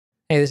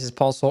Hey, this is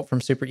Paul Solt from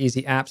Super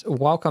Easy Apps.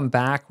 Welcome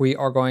back. We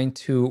are going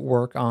to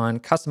work on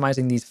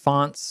customizing these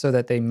fonts so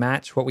that they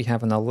match what we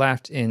have on the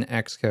left in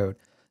Xcode.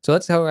 So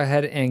let's go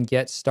ahead and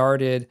get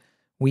started.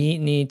 We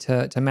need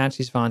to match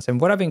these fonts. And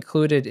what I've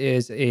included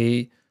is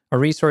a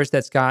resource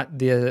that's got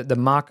the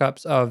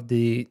mock-ups of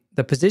the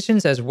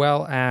positions as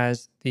well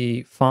as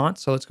the font.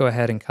 So let's go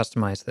ahead and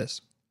customize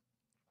this.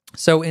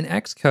 So in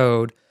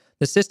Xcode,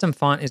 the system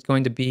font is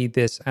going to be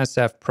this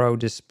SF Pro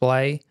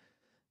display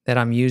that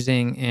I'm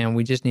using, and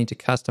we just need to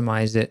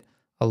customize it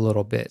a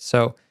little bit.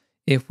 So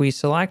if we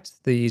select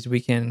these, we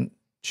can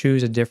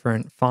choose a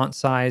different font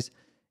size,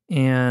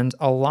 and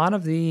a lot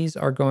of these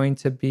are going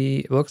to be,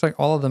 it looks like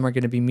all of them are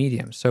going to be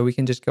medium. So we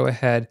can just go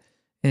ahead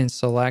and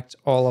select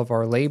all of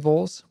our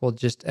labels. We'll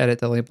just edit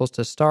the labels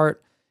to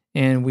start,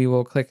 and we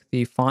will click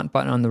the font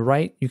button on the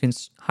right. You can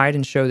hide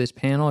and show this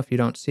panel if you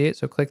don't see it.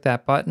 So click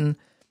that button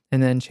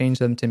and then change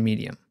them to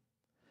medium.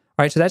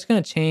 All right, so that's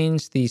going to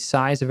change the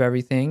size of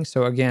everything.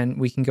 So again,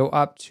 we can go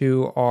up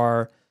to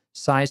our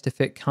size to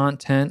fit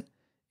content,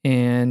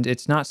 and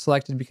it's not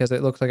selected because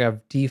it looks like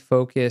I've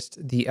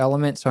defocused the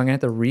element. So I'm going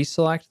to have to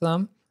reselect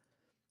them.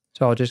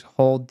 So I'll just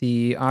hold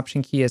the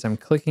Option key as I'm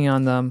clicking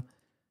on them,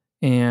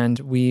 and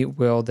we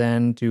will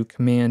then do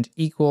Command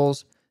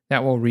equals.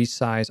 That will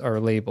resize our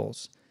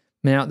labels.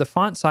 Now, the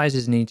font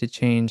sizes need to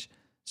change.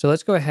 So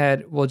let's go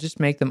ahead. We'll just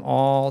make them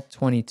all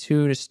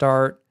 22 to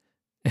start.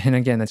 And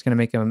again, that's going to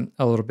make them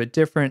a little bit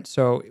different.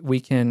 So we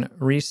can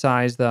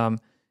resize them.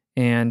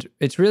 And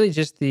it's really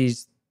just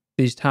these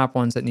top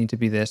ones that need to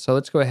be this. So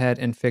let's go ahead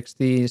and fix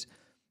these.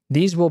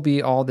 These will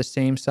be all the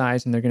same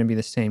size and they're going to be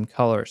the same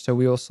color. So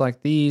we will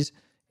select these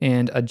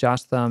and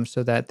adjust them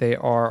so that they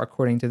are,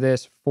 according to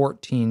this,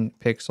 14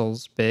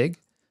 pixels big.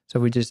 So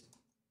we just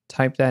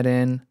type that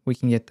in. We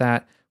can get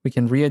that. We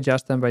can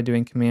readjust them by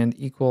doing Command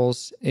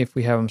equals if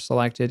we have them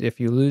selected.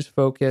 If you lose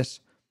focus,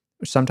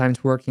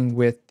 sometimes working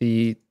with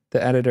the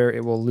editor,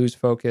 it will lose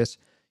focus.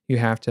 You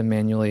have to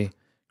manually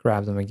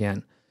grab them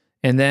again.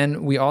 And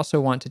then we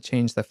also want to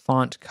change the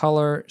font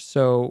color.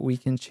 So we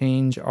can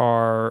change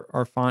our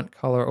font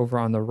color over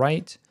on the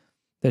right.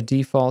 The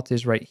default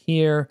is right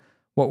here.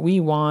 What we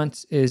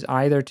want is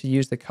either to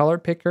use the color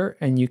picker,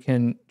 and you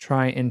can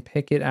try and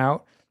pick it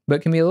out, but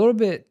it can be a little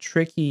bit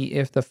tricky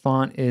if the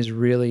font is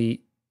really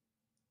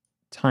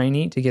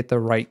tiny to get the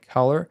right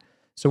color.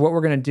 So what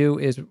we're going to do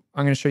is I'm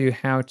going to show you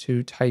how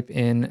to type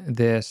in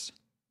this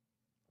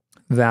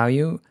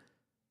value.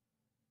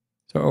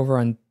 So over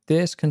on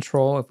this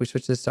control, if we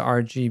switch this to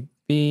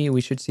RGB,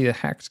 we should see the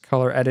hex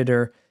color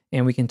editor,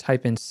 and we can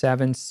type in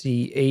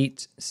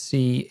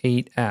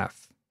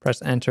 7C8C8F.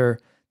 Press enter.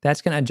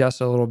 That's going to adjust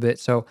a little bit.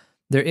 So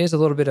there is a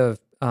little bit of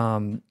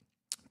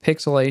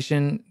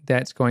pixelation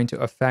that's going to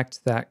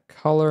affect that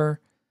color,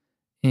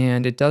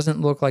 and it doesn't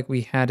look like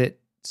we had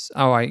it.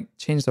 Oh, I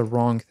changed the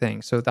wrong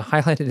thing. So the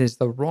highlighted is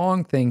the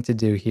wrong thing to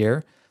do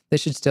here. They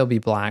should still be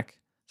black.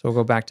 So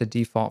we'll go back to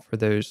default for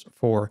those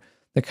for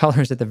the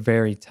colors at the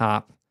very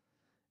top.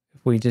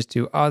 If we just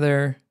do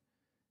other,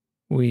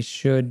 we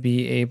should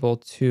be able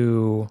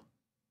to,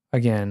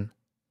 again,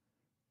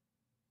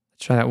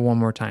 let's try that one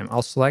more time.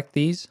 I'll select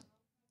these,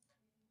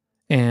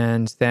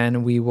 and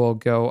then we will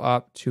go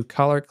up to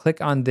color. Click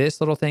on this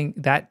little thing.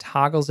 That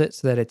toggles it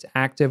so that it's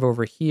active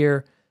over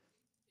here.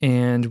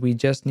 And we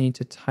just need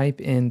to type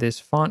in this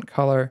font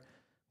color,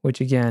 which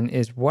again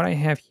is what I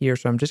have here.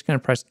 So I'm just going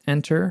to press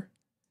enter.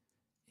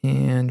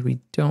 And we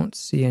don't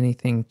see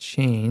anything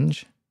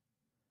change.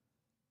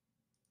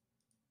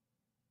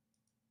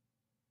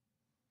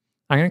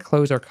 I'm going to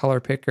close our color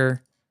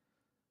picker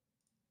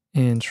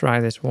and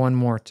try this one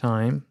more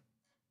time.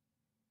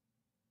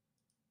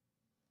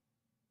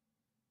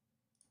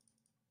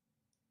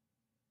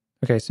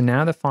 Okay, so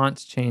now the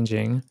font's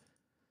changing.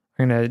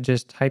 I'm going to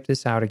just type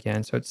this out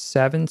again. So it's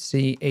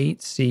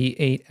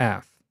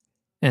 7C8C8F.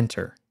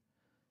 Enter.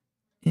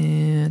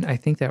 And I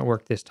think that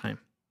worked this time.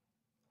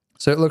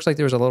 So it looks like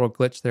there was a little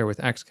glitch there with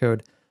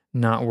Xcode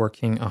not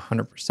working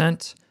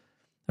 100%.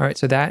 All right,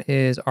 so that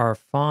is our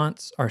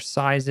fonts. Our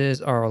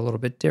sizes are a little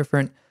bit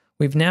different.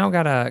 We've now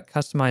got to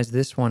customize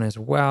this one as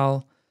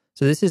well.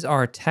 So this is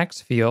our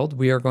text field.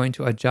 We are going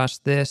to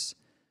adjust this,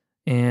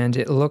 and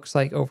it looks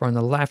like over on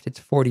the left it's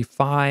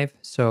 45.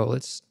 So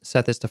let's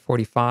set this to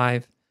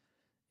 45,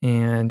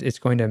 and it's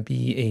going to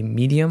be a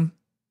medium.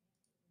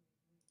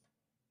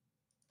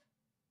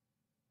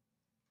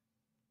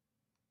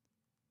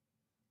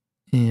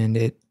 And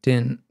it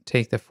didn't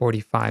take the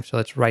 45, so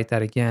let's write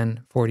that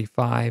again,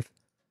 45.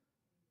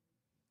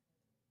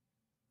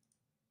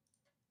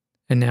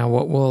 And now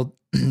what we'll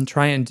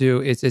try and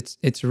do is it's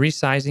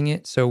resizing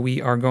it, so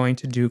we are going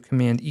to do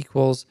Command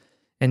equals,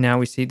 and now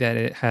we see that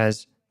it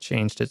has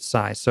changed its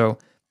size. So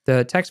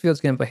the text field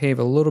is going to behave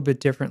a little bit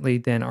differently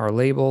than our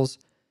labels,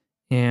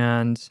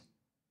 and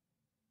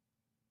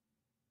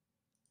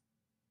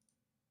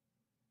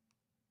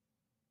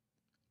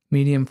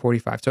medium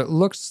 45. So it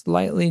looks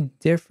slightly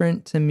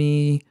different to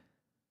me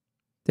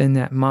than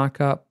that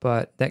mock-up,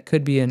 but that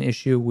could be an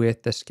issue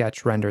with the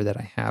sketch render that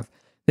I have.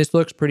 This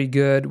looks pretty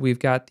good. We've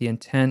got the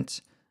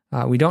intent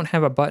We don't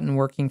have a button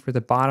working for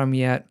the bottom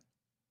yet.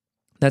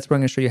 That's what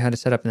I'm going to show you how to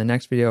set up in the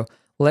next video.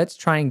 Let's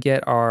try and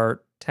get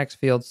our text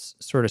fields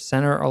sort of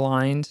center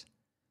aligned.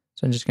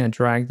 So I'm just going to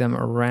drag them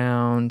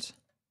around.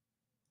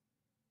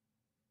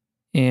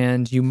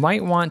 And you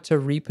might want to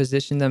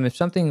reposition them. If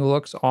something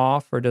looks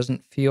off or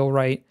doesn't feel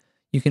right,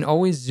 you can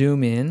always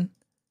zoom in,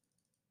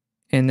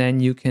 and then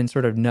you can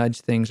sort of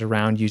nudge things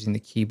around using the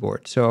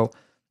keyboard. So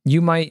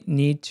you might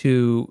need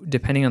to,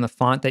 depending on the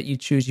font that you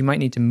choose, you might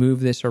need to move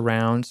this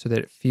around so that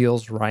it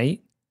feels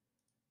right.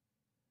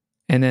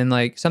 And then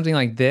like something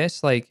like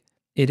this, like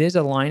it is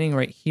aligning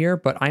right here,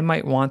 but I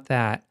might want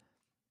that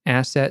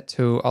asset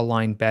to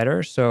align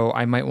better. So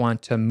I might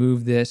want to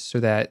move this so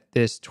that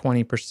this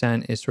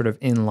 20% is sort of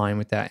in line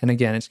with that. And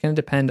again, it's going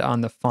to depend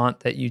on the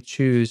font that you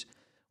choose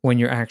when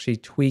you're actually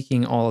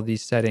tweaking all of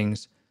these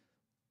settings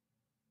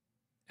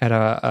at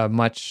a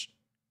much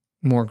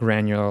more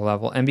granular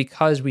level. And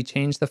because we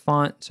changed the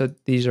font, so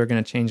these are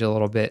going to change a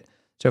little bit.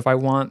 So if I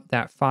want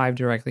that 5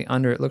 directly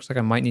under, it looks like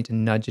I might need to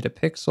nudge it a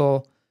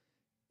pixel.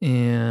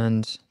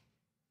 And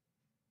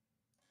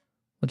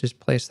we'll just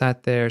place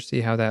that there,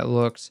 see how that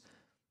looks.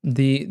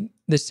 The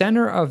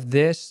center of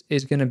this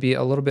is going to be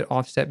a little bit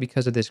offset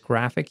because of this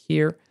graphic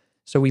here.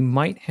 So we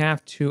might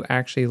have to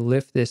actually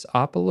lift this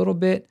up a little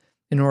bit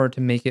in order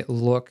to make it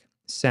look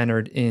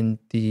centered in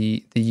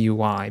the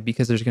UI,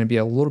 because there's going to be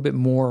a little bit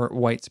more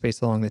white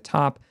space along the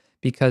top,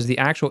 because the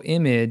actual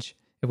image,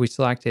 if we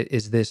select it,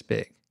 is this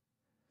big.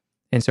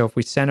 And so if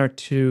we center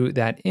to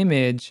that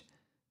image,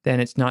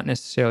 then it's not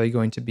necessarily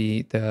going to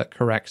be the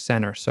correct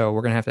center. So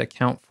we're going to have to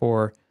account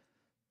for,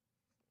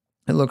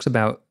 it looks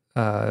about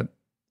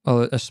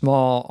a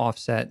small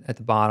offset at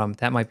the bottom.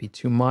 That might be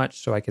too much,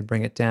 so I could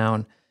bring it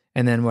down.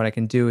 And then what I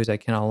can do is I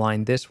can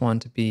align this one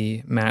to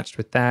be matched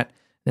with that.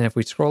 Then if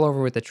we scroll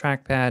over with the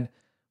trackpad,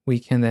 we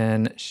can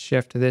then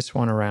shift this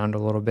one around a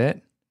little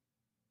bit.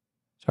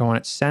 So I want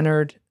it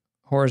centered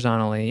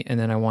horizontally, and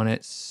then I want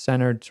it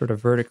centered sort of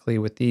vertically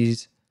with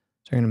these.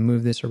 So I'm going to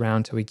move this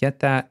around till we get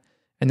that.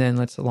 And then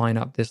let's line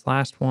up this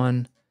last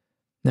one.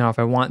 Now, if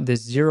I want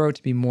this 0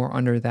 to be more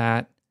under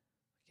that,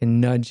 I can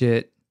nudge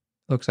it,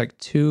 looks like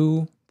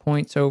 2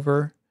 points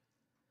over.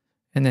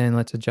 And then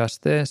let's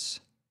adjust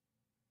this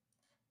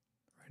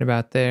right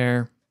about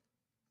there.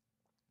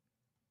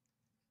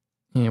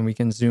 And we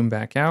can zoom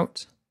back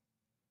out.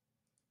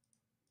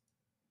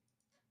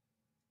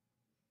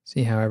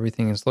 See how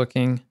everything is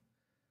looking.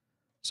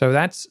 So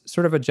that's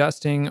sort of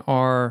adjusting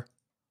our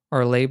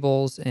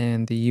labels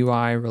and the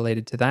UI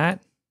related to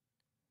that.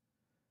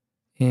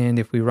 And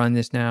if we run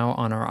this now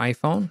on our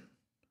iPhone,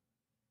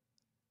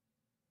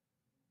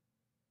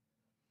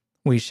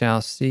 we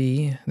shall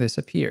see this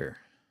appear.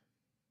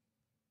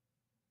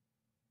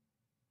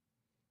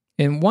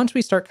 And once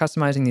we start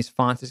customizing these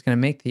fonts, it's going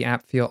to make the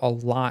app feel a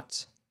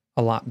lot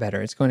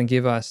better. It's going to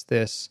give us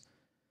this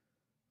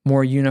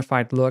more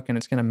unified look, and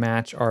it's going to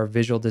match our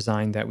visual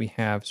design that we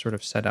have sort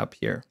of set up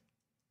here.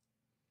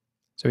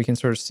 So we can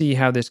sort of see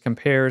how this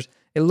compares.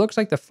 It looks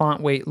like the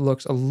font weight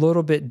looks a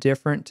little bit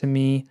different to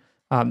me.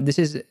 This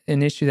is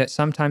an issue that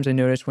sometimes I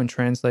notice when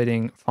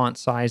translating font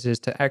sizes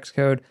to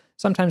Xcode.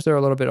 Sometimes they're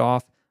a little bit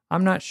off.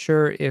 I'm not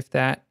sure if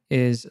that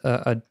is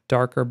a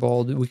darker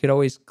bold. We could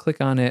always click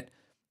on it,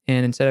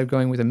 and instead of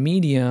going with a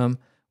medium,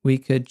 we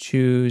could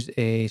choose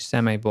a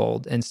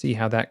semi-bold and see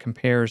how that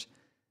compares.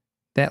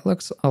 That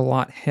looks a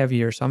lot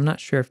heavier, so I'm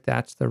not sure if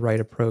that's the right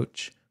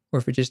approach or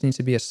if it just needs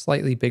to be a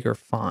slightly bigger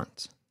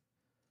font.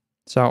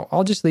 So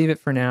I'll just leave it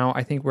for now.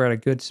 I think we're at a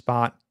good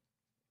spot.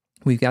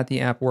 We've got the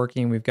app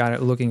working. We've got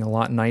it looking a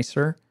lot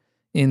nicer.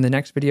 In the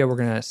next video, we're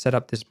going to set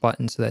up this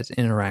button so that it's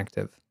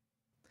interactive.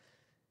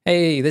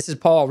 Hey, this is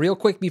Paul. Real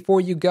quick before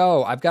you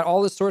go, I've got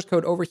all the source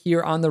code over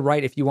here on the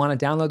right. If you want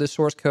to download the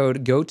source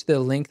code, go to the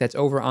link that's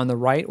over on the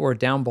right or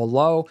down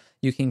below.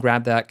 You can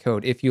grab that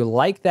code. If you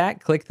like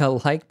that, click the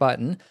like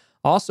button.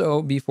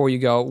 Also, before you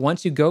go,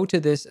 once you go to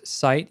this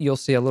site, you'll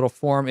see a little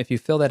form. If you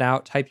fill that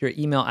out, type your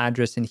email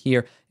address in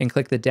here and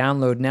click the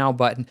download now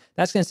button.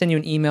 That's going to send you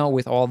an email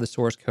with all the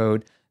source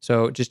code.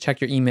 So just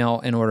check your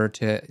email in order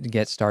to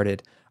get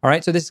started. All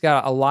right, so this has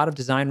got a lot of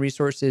design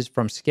resources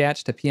from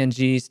Sketch to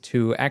PNGs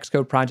to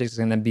Xcode projects. Is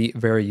going to be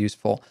very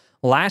useful.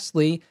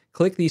 Lastly,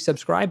 click the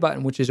subscribe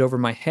button, which is over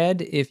my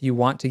head, if you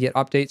want to get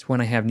updates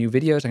when I have new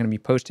videos. I'm going to be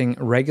posting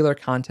regular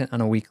content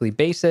on a weekly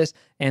basis.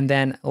 And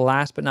then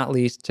last but not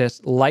least,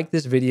 just like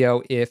this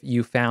video if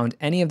you found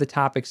any of the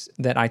topics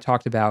that I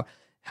talked about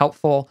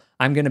helpful.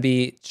 I'm going to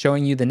be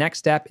showing you the next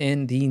step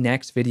in the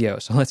next video.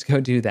 So let's go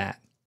do that.